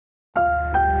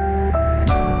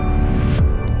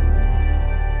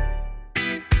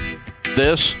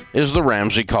This is the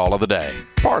Ramsey Call of the Day,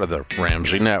 part of the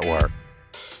Ramsey Network.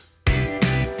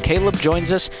 Caleb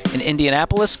joins us in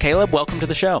Indianapolis. Caleb, welcome to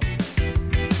the show.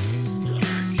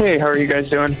 Hey, how are you guys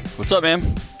doing? What's up,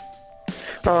 man?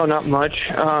 Oh, not much.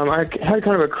 I had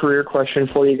kind of a career question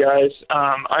for you guys.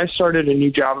 I started a new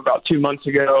job about 2 months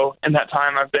ago, and that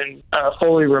time I've been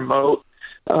fully remote.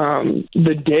 The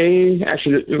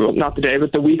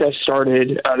week I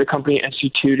started, the company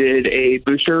instituted a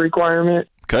booster requirement.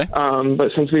 Okay.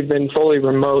 But since we've been fully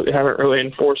remote, they haven't really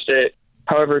enforced it.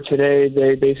 However, today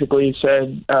they basically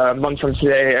said a month from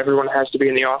today, everyone has to be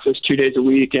in the office 2 days a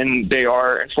week, and they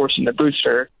are enforcing the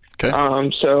booster. Okay.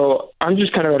 So I'm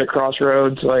just kind of at a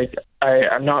crossroads. Like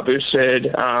I'm not boosted.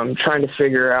 Trying to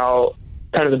figure out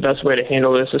kind of the best way to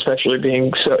handle this, especially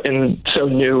being so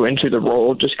new into the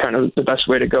role. Just kind of the best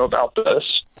way to go about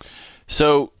this.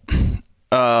 So,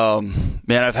 man,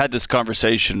 I've had this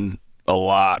conversation a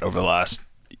lot over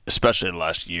especially the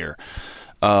last year.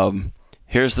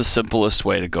 Here's the simplest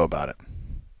way to go about it.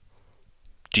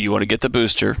 Do you want to get the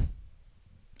booster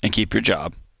and keep your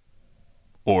job?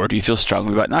 Or do you feel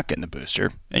strongly about not getting the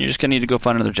booster and you're just going to need to go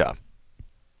find another job?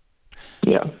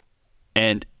 Yeah.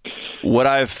 And what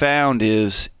I've found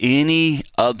is any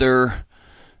other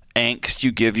angst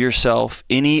you give yourself,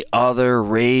 any other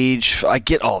rage, I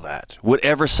get all that,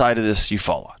 whatever side of this you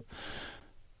fall on.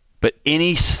 But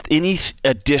any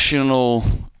additional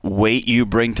weight you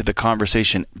bring to the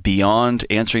conversation beyond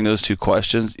answering those two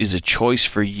questions is a choice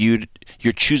for you.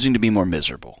 You're choosing to be more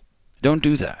miserable. Don't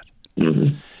do that.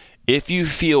 Mm-hmm. If you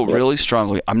feel really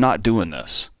strongly, I'm not doing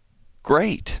this,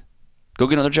 great. Go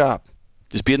get another job.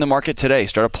 Just be in the market today.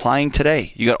 Start applying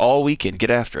today. You got all weekend. Get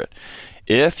after it.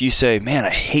 If you say, man, I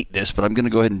hate this, but I'm going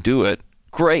to go ahead and do it,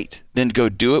 great. Then go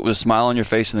do it with a smile on your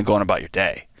face and then go on about your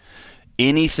day.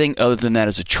 Anything other than that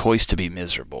is a choice to be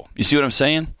miserable. You see what I'm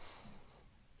saying?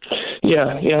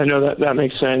 Yeah, no, that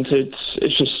makes sense.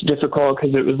 It's just difficult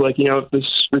because it was like, if this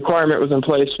requirement was in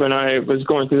place when I was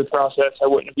going through the process, I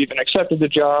wouldn't have even accepted the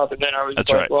job. And then I was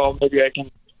well, maybe I can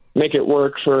make it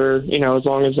work for, as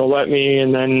long as they'll let me.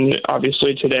 And then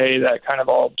obviously today that kind of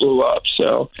all blew up.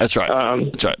 So that's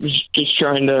right. Just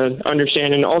trying to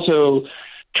understand and also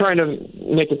trying to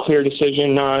make a clear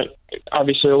decision, not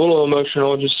obviously a little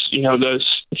emotional, just, the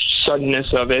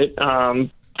suddenness of it.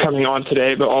 Coming on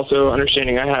today, but also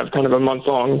understanding I have kind of a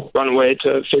month-long runway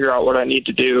to figure out what I need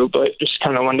to do, but just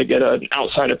kind of wanted to get an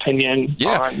outside opinion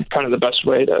on kind of the best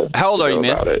way to How old are you,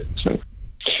 man? About it. So,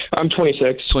 I'm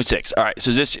 26. 26. All right.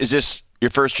 So is this your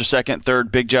first or second,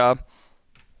 third big job?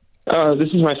 This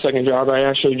is my second job. I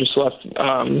actually just left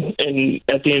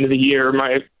at the end of the year,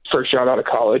 my first job out of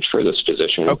college for this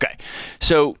position. Okay.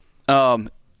 So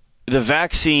the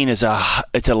vaccine it's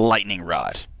a lightning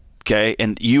rod. Okay,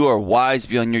 and you are wise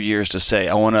beyond your years to say,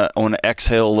 I want to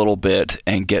exhale a little bit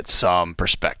and get some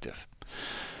perspective.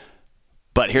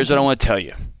 But here's what I want to tell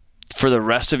you: for the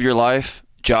rest of your life,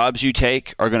 jobs you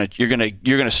take you're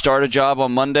gonna start a job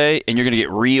on Monday and you're gonna get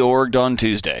reorged on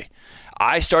Tuesday.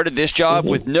 I started this job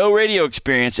with no radio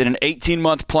experience and an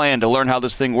 18-month plan to learn how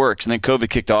this thing works, and then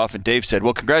COVID kicked off, and Dave said,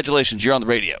 "Well, congratulations, you're on the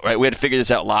radio." Right? We had to figure this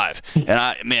out live, and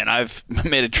I've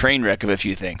made a train wreck of a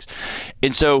few things,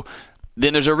 and so.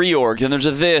 Then there's a reorg, then there's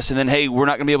a this, and then, hey, we're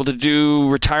not going to be able to do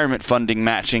retirement funding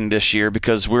matching this year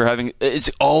because it's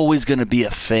always going to be a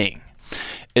thing.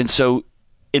 And so,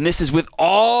 and this is with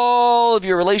all of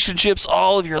your relationships,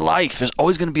 all of your life, there's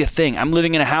always going to be a thing. I'm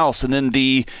living in a house, and then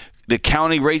the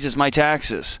county raises my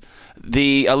taxes.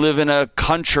 I live in a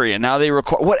country, and now they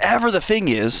require, whatever the thing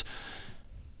is,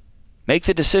 make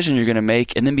the decision you're going to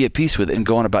make and then be at peace with it and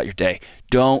go on about your day.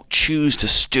 Don't choose to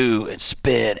stew and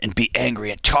spin and be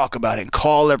angry and talk about it and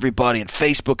call everybody and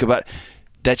Facebook about it.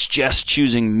 That's just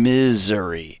choosing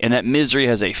misery. And that misery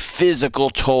has a physical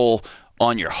toll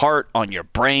on your heart, on your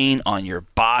brain, on your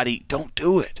body. Don't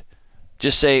do it.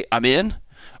 Just say, I'm in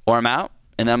or I'm out,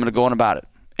 and then I'm going to go on about it.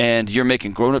 And you're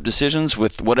making grown-up decisions for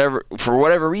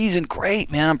whatever reason,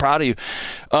 great, man, I'm proud of you.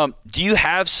 Do you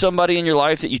have somebody in your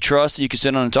life that you trust that you can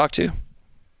sit down and talk to?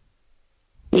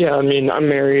 Yeah, I mean, I'm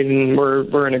married and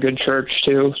we're in a good church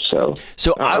too. So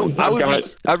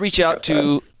I reach out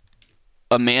to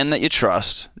a man that you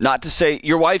trust. Not to say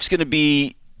your wife is going to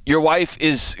be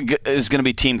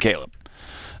Team Caleb,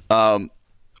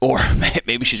 or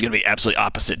maybe she's going to be absolutely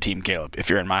opposite Team Caleb if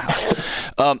you're in my house.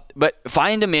 But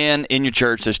find a man in your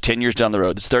church that's 10 years down the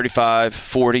road, that's 35,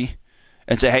 40,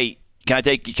 and say, hey, can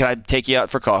I take you out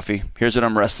for coffee? Here's what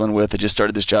I'm wrestling with. I just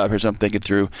started this job. Here's what I'm thinking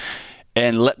through.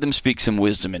 And let them speak some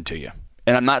wisdom into you.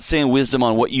 And I'm not saying wisdom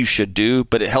on what you should do,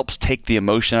 but it helps take the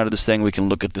emotion out of this thing. We can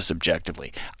look at this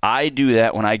objectively. I do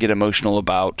that when I get emotional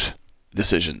about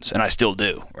decisions, and I still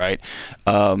do, right?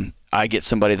 I get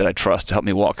somebody that I trust to help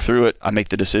me walk through it. I make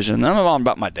the decision, and then I'm on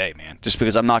about my day, man, just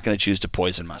because I'm not going to choose to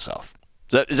poison myself.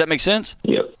 Does that make sense?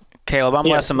 Yep. Caleb, I'm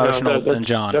less emotional than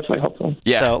John. Definitely helpful.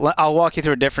 Yeah. So I'll walk you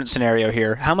through a different scenario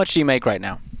here. How much do you make right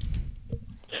now?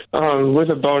 With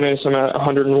a bonus, I'm at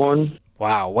 101.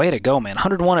 Wow, way to go, man.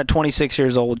 101 at 26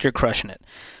 years old. You're crushing it.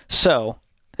 So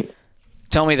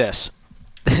tell me this.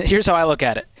 Here's how I look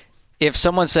at it. If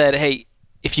someone said, hey,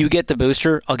 if you get the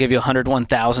booster, I'll give you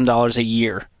 $101,000 a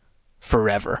year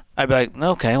forever, I'd be like,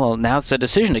 okay, well, now it's a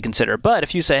decision to consider. But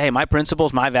if you say, hey, my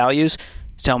principles, my values,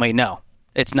 tell me, no,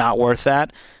 it's not worth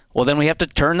that, well, then we have to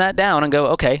turn that down and go,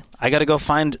 okay, I got to go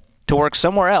find to work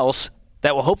somewhere else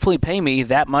that will hopefully pay me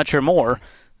that much or more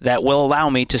that will allow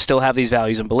me to still have these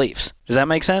values and beliefs. Does that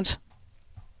make sense?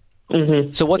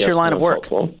 Mm-hmm. So what's your line of work?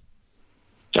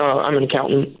 I'm an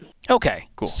accountant. Okay,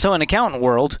 cool. So in accountant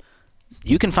world,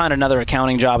 you can find another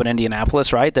accounting job in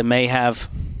Indianapolis, right, that may have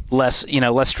less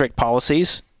strict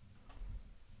policies.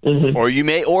 Mm-hmm.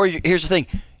 Or here's the thing,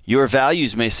 your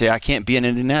values may say, I can't be in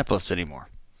Indianapolis anymore.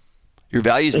 Your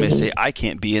values may say, I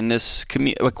can't be in this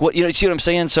community. Like, what, you see what I'm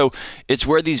saying? So it's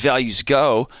where these values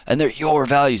go, and they're your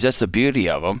values. That's the beauty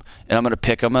of them. And I'm going to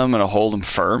pick them. I'm going to hold them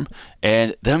firm,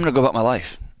 and then I'm going to go about my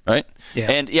life, right? Yeah.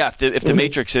 And if the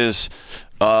matrix is,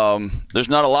 there's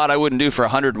not a lot I wouldn't do for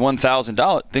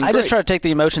 $101,000. I just try to take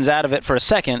the emotions out of it for a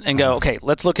second and go, okay,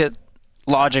 let's look at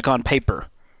logic on paper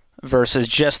versus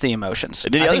just the emotions. I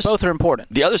think both are important.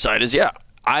 The other side is,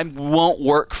 I won't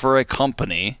work for a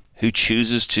company who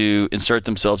chooses to insert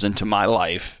themselves into my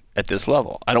life at this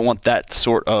level. I don't want that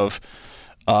sort of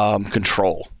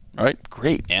control, right?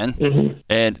 Great, man. Mm-hmm.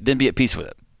 And then be at peace with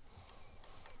it.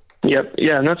 Yep.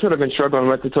 Yeah, and that's what I've been struggling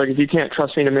with. It's like, if you can't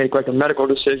trust me to make like a medical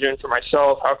decision for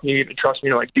myself, how can you even trust me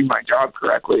to like do my job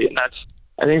correctly? And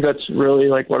I think that's really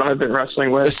like what I've been wrestling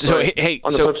with. So hey,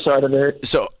 on the flip side of it.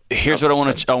 So here's what I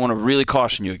want to really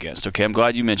caution you against. Okay, I'm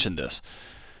glad you mentioned this.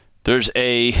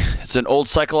 It's an old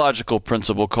psychological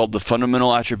principle called the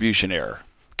fundamental attribution error.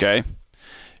 Okay,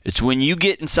 it's when you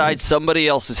get inside somebody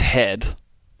else's head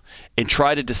and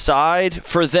try to decide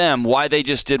for them why they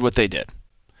just did what they did.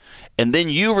 And then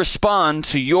you respond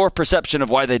to your perception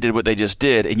of why they did what they just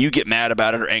did, and you get mad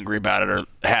about it or angry about it or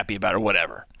happy about it or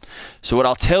whatever. So what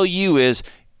I'll tell you is,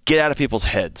 get out of people's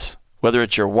heads. Whether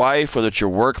it's your wife, whether it's your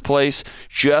workplace,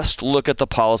 just look at the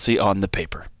policy on the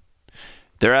paper.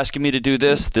 They're asking me to do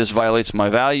this. This violates my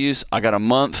values. I got a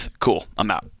month. Cool.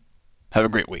 I'm out. Have a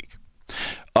great week.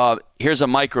 Here's a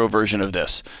micro version of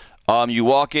this. You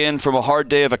walk in from a hard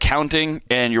day of accounting,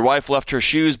 and your wife left her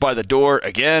shoes by the door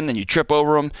again, and you trip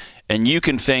over them, and you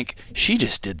can think, she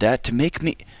just did that to make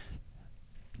me...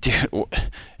 Dude,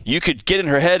 you could get in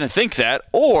her head and think that,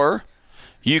 or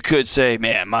you could say,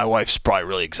 man, my wife's probably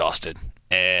really exhausted,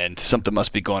 and something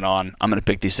must be going on. I'm going to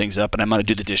pick these things up, and I'm going to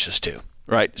do the dishes too.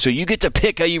 Right? So you get to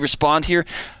pick how you respond here.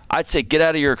 I'd say get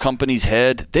out of your company's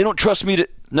head. They don't trust me to...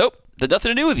 Nope. That had nothing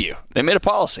to do with you. They made a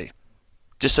policy.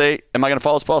 Just say, am I going to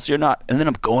follow this policy or not? And then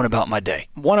I'm going about my day.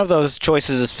 One of those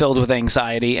choices is filled with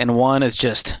anxiety, and one is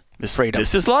just freedom.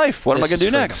 This is life. What am I going to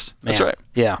do next? Man. That's right.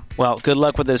 Yeah. Well, good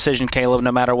luck with the decision, Caleb,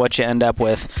 no matter what you end up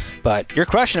with. But you're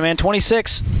crushing it, man.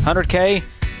 26, 100K,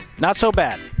 not so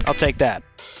bad. I'll take that.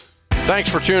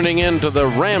 Thanks for tuning in to the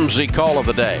Ramsey Call of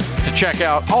the Day. To check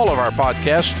out all of our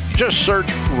podcasts, just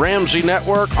search Ramsey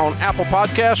Network on Apple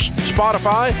Podcasts,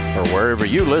 Spotify, or wherever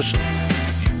you listen.